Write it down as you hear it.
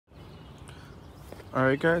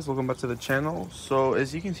Alright guys, welcome back to the channel. So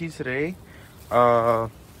as you can see today, uh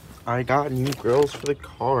I got new grills for the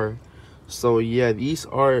car. So yeah, these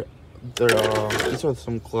are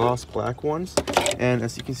some gloss black ones, and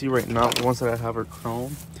as you can see right now, the ones that I have are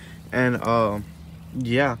chrome. And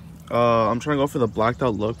yeah, I'm trying to go for the blacked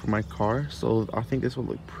out look for my car, so I think this will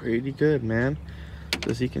look pretty good, man.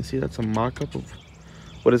 As you can see, that's a mock-up of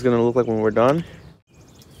what it's gonna look like when we're done.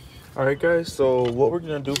 All right guys, so what we're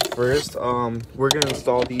gonna do first, we're gonna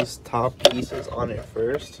install these top pieces on it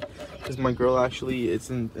first, because my grill actually, it's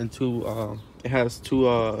in two, it has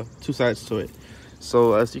two sides to it.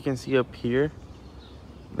 So as you can see up here,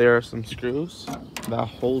 there are some screws that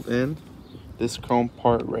hold in this chrome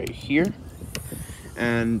part right here,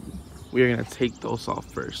 and we are gonna take those off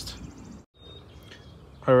first.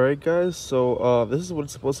 All right guys, so this is what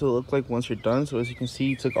it's supposed to look like once you're done. So as you can see,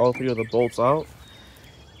 you took all three of the bolts out,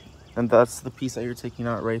 and that's the piece that you're taking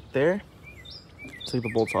out right there. Take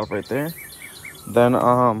the bolts off right there. Then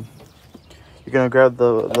you're gonna grab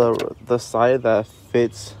the side that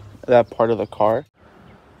fits that part of the car,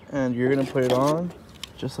 and you're gonna put it on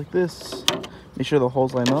just like this. Make sure the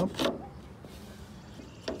holes line up,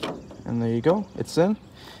 and there you go, it's in.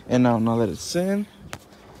 And now that it's in,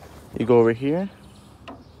 you go over here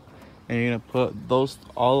and you're gonna put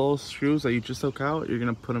all those screws that you just took out, you're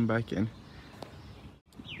gonna put them back in.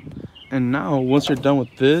 And now once you're done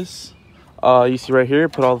with this, you see right here,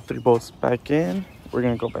 put all the three bolts back in. We're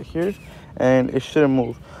gonna go back here, and it shouldn't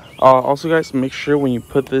move. Also guys, make sure when you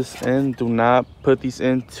put this in, do not put these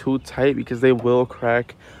in too tight, because they will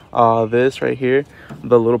crack this right here,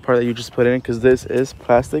 the little part that you just put in, because this is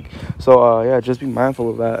plastic. So yeah, just be mindful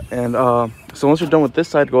of that. And so once you're done with this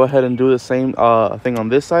side, go ahead and do the same thing on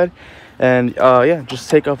this side. And yeah, just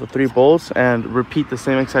take off the three bolts and repeat the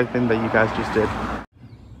same exact thing that you guys just did.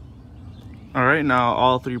 All right, now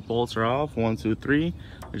all three bolts are off. 1, 2, 3.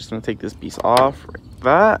 We're just gonna take this piece off like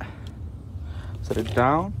that, set it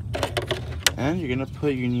down, and you're gonna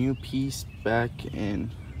put your new piece back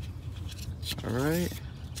in. All right,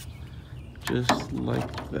 just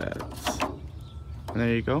like that. And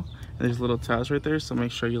there you go. And there's little tabs right there, so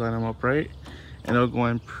make sure you line them up right, and it'll go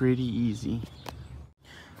in pretty easy.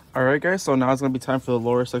 All right guys, so now it's gonna be time for the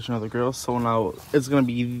lower section of the grill. So now it's gonna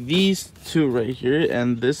be these two right here,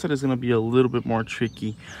 and this side is gonna be a little bit more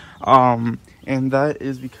tricky, and that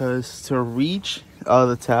is because to reach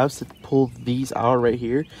the tabs to pull these out right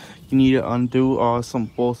here, you need to undo some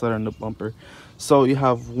bolts that are in the bumper. So you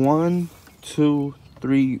have 1, 2,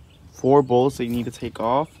 3, 4 bolts that you need to take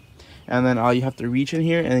off, and then you have to reach in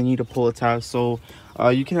here and you need to pull the tab. So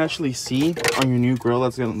you can actually see on your new grill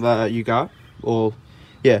that you got, well,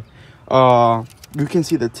 yeah, you can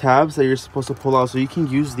see the tabs that you're supposed to pull out, so you can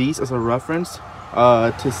use these as a reference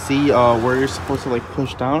to see where you're supposed to like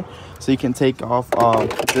push down, so you can take off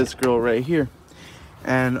this grill right here.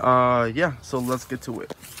 And yeah, so let's get to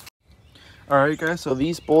it. All right guys, so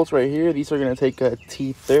these bolts right here, these are gonna take a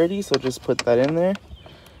T30, so just put that in there,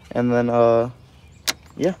 and then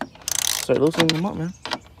yeah, start loosening them up, man.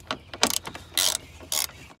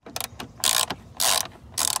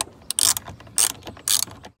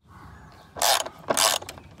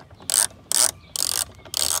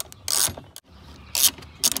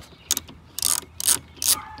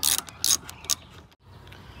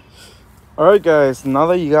 All right guys, now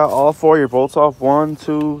that you got all 4 of your bolts off, 1,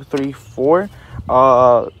 2, 3, 4,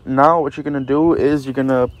 now what you're gonna do is you're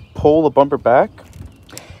gonna pull the bumper back,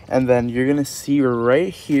 and then you're gonna see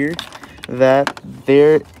right here that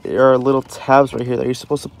there are little tabs right here that you're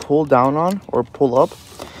supposed to pull down on or pull up,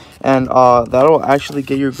 and that'll actually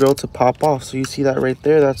get your grill to pop off. So you see that right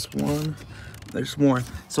there, that's 1, there's more,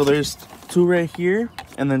 so there's 2 right here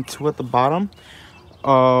and then 2 at the bottom.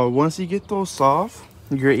 Once you get those off,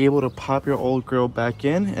 you're able to pop your old grill back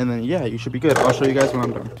in, and then yeah, you should be good. I'll show you guys when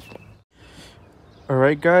I'm done. All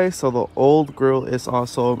right guys, so the old grill is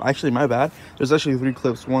also, actually my bad, there's actually 3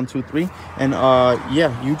 clips, 1, 2, 3, and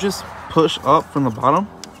yeah, you just push up from the bottom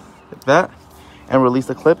like that and release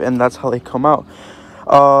the clip, and that's how they come out.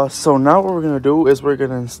 So now what we're gonna do is we're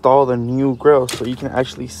gonna install the new grill, so you can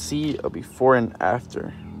actually see a before and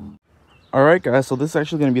after. All right guys, so this is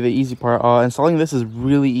actually going to be the easy part. Installing this is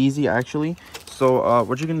really easy actually. So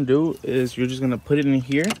what you're going to do is you're just going to put it in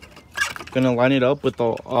here, going to line it up with the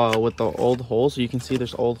old holes. So you can see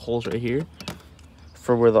there's old holes right here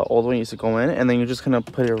for where the old one used to go in, and then you're just going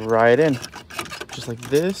to put it right in just like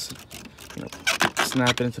this, you know,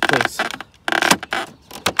 snap it into place.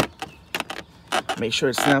 Make sure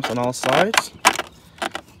it snaps on all sides,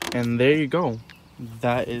 and there you go.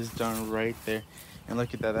 That is done right there. And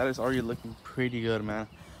look at that, that is already looking pretty good, man.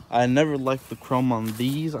 I never liked the chrome on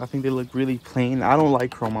these. I think they look really plain. I don't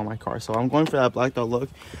like chrome on my car, so I'm going for that blacked out look.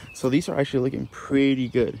 So these are actually looking pretty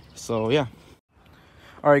good. So yeah.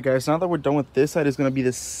 All right, guys, now that we're done with this side, it's going to be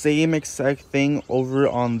the same exact thing over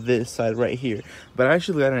on this side right here. But I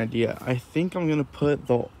actually got an idea. I think I'm going to put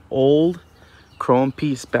the old chrome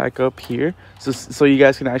piece back up here so you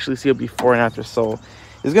guys can actually see it before and after. So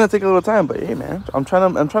it's going to take a little time, but hey, man, I'm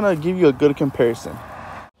trying to give you a good comparison.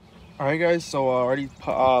 All right, guys, so I already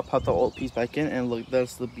put the old piece back in, and look,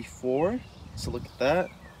 that's the before. So look at that,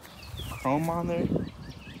 the chrome on there,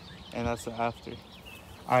 and that's the after.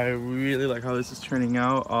 I really like how this is turning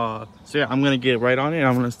out. So yeah, I'm gonna get right on it, and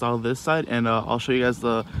I'm gonna install this side, and I'll show you guys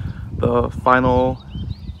the final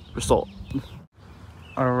result.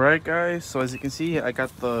 All right, guys, so as you can see, I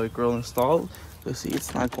got the grill installed. You see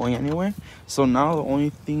it's not going anywhere. So now the only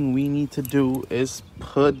thing we need to do is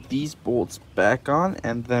put these bolts back on,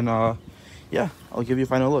 and then yeah, I'll give you a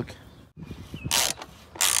final look.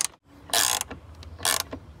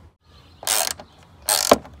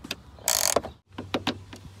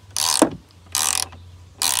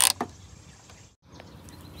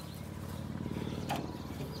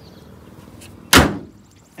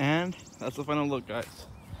 And that's the final look, guys.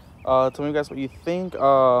 Tell me, guys, what you think.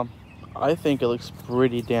 I think it looks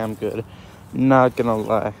pretty damn good, not gonna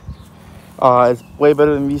lie. It's way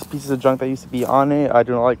better than these pieces of junk that used to be on it. I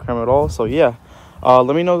do not like creme at all. So yeah,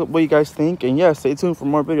 let me know what you guys think, and yeah, stay tuned for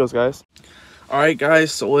more videos, guys. All right,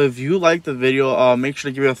 guys, so if you like the video, make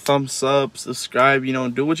sure to give it a thumbs up, subscribe, you know,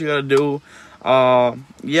 do what you gotta do.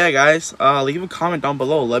 Yeah, guys, leave a comment down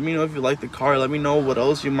below. Let me know if you like the car. Let me know what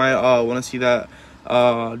else you might want to see that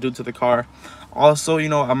do to the car. Also, you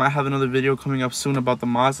know, I might have another video coming up soon about the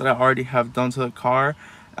mods that I already have done to the car.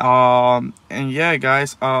 And yeah,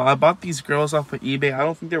 guys, I bought these grills off of eBay. I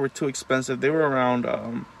don't think they were too expensive. They were around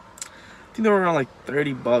I think they were around like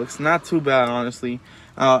 30 bucks. Not too bad, honestly.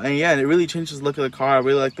 And yeah, it really changes the look of the car. I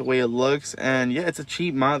really like the way it looks, and yeah, it's a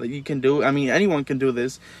cheap mod that you can do. I mean, anyone can do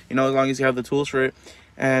this, you know, as long as you have the tools for it.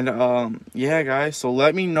 And yeah, guys, so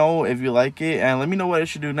let me know if you like it, and let me know what I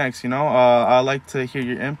should do next. You know, I like to hear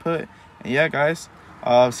your input. And yeah, guys,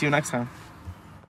 see you next time.